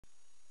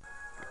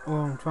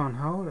Well, I'm John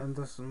Howard, and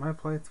this is my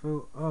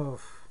playthrough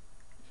of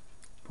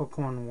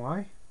Pokemon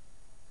Y.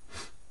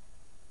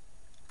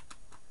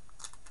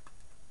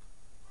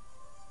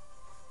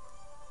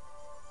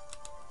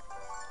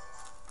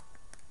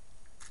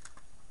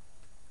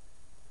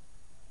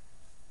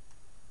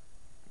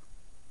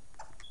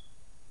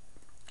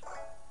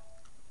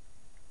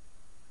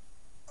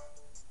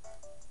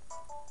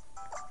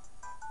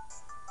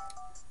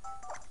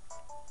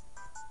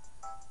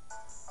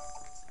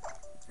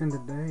 And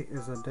today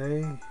is a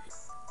day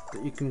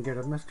that you can get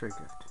a mystery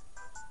gift.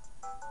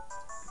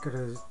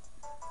 Because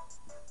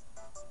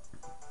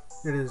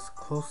it is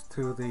close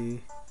to the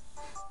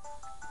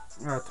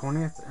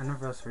 20th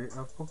anniversary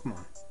of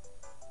Pokemon.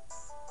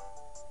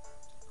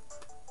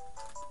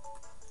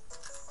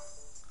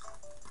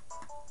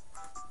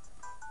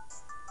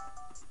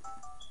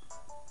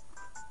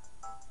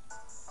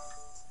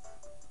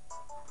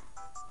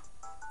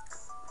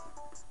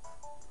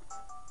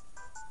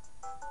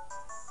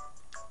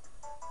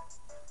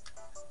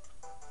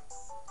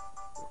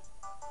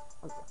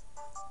 Hold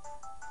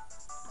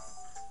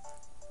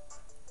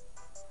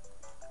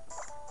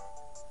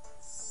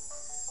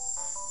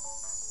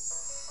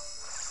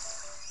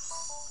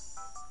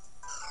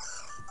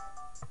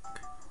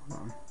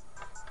on.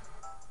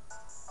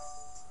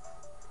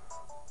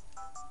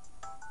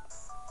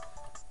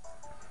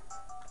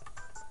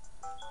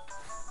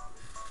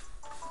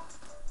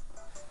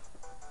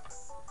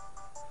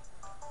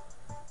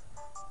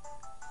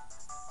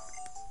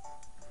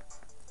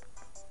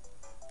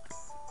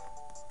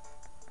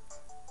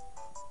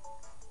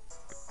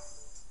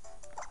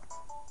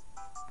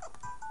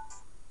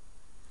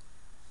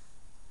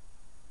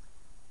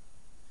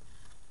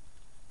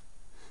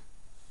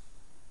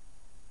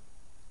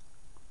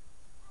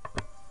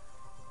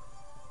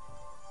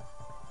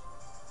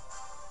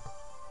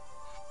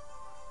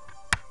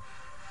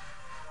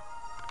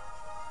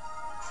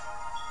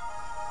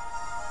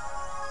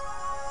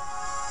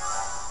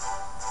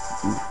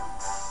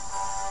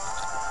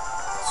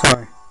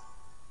 Sorry.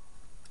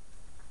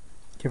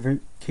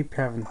 Keep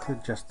having to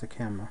adjust the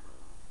camera.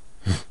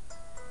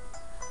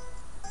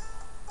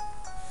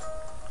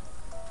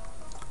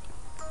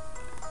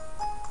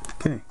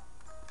 Okay.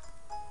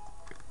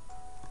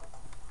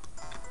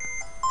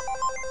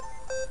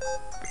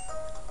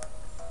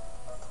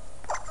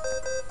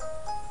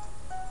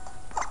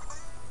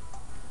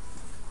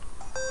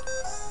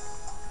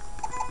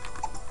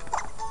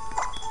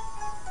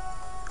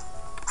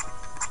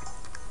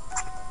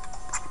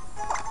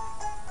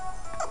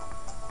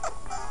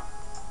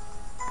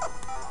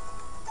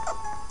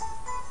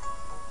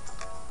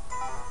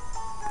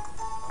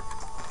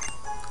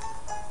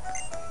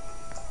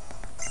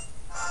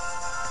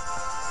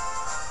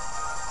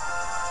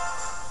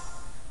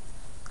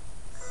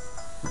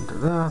 And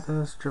that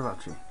is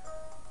Jirachi.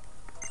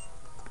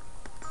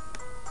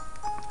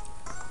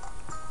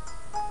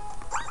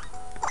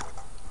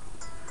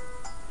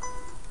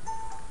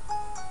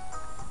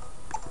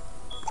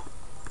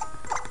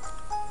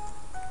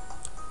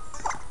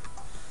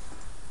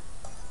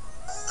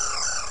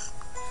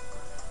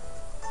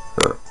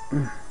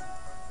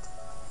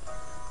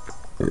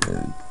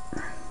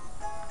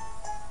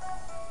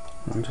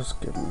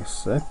 Just give me a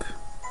sec.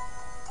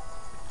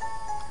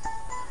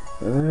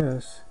 There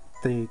is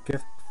the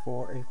gift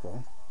for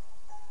April.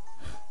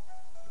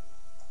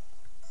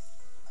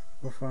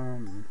 With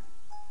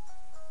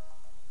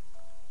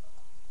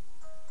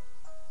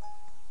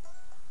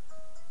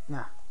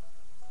nah.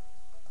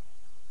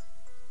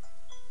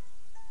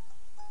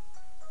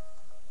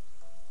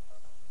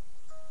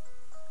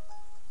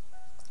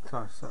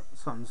 Sorry,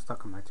 something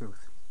stuck in my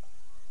tooth.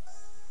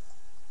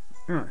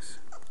 Anyways.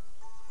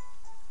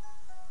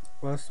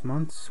 Last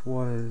month's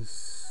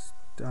was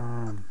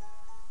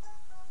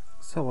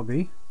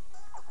Celebi.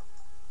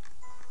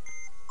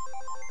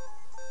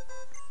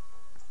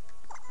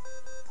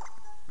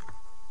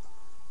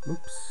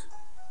 Oops.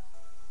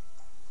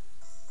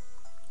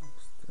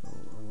 Still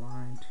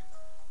aligned.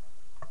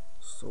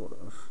 Sort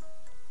of.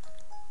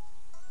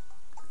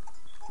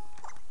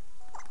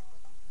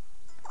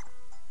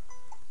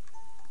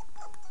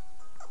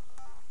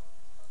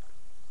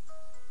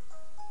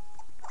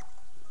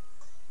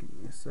 Give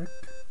me a sec.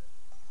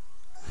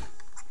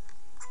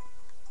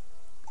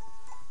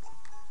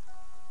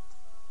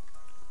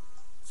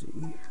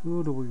 See,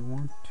 who do we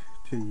want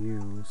to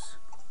use?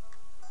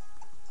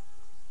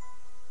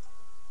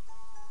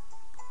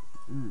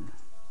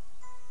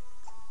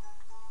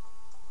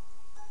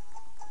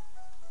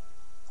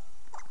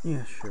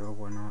 Yeah, sure,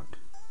 why not?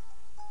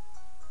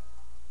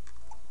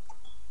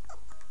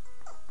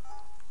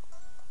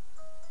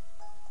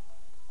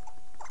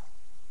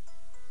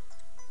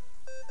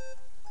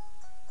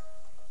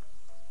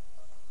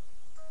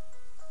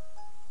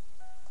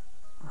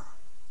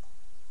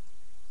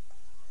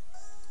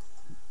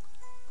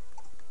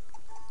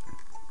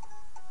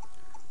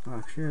 Oh,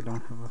 actually, I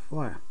don't have a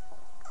flyer.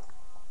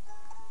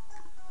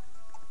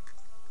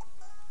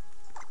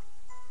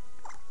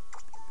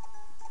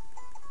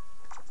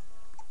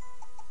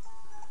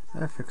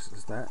 That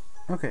fixes that.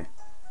 Okay.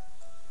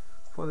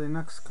 For the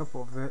next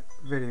couple of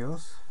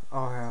videos,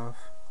 I'll have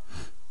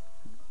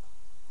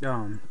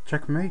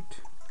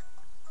Checkmate,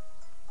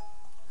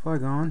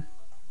 Flygon,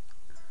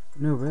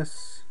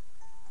 Anubis,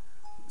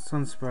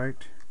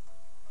 Sunsprite,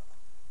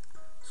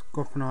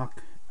 Scorponok,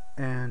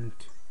 and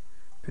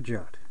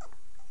Pidgeot.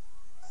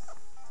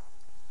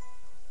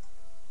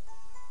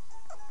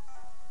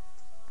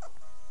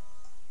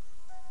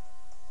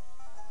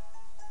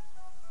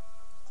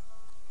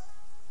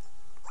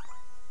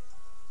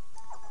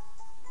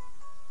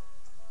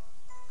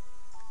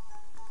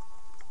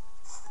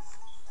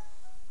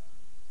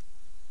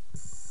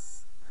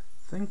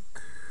 I think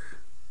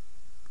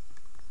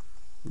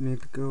we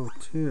need to go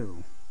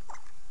to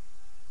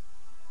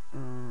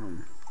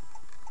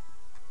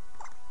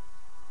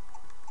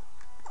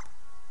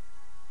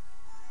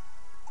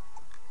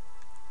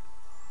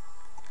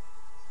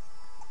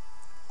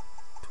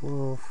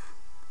 12,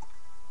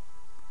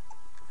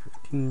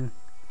 15,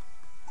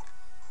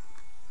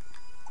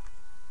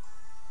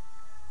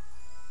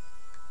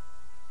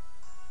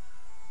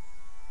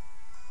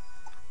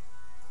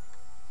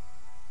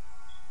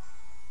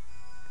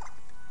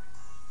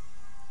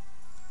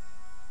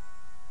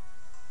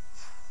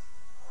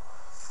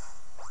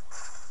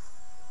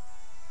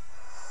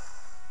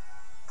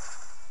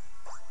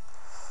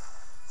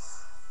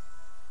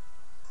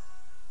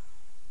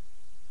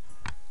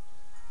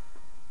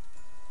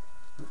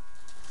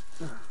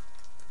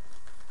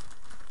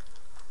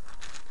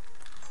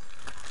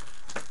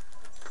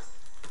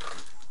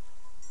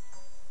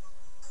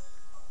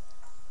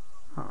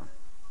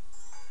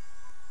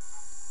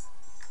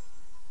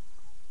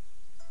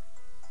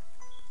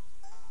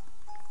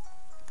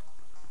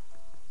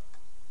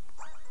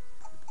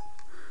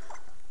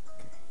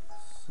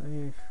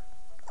 save.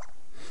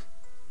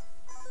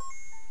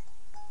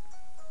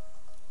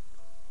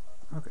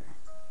 Okay.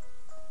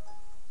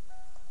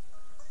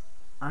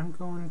 I'm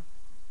going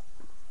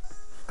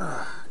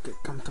get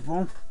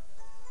comfortable.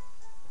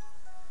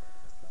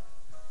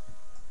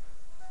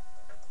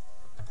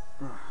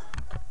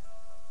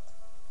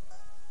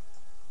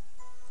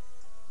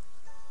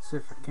 See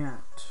if I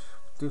can't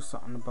do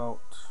something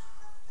about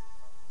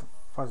the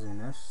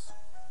fuzziness.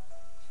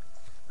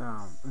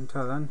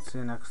 Until then, see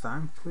you next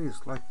time. Please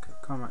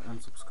like, comment,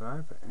 and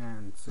subscribe,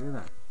 and see you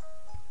then.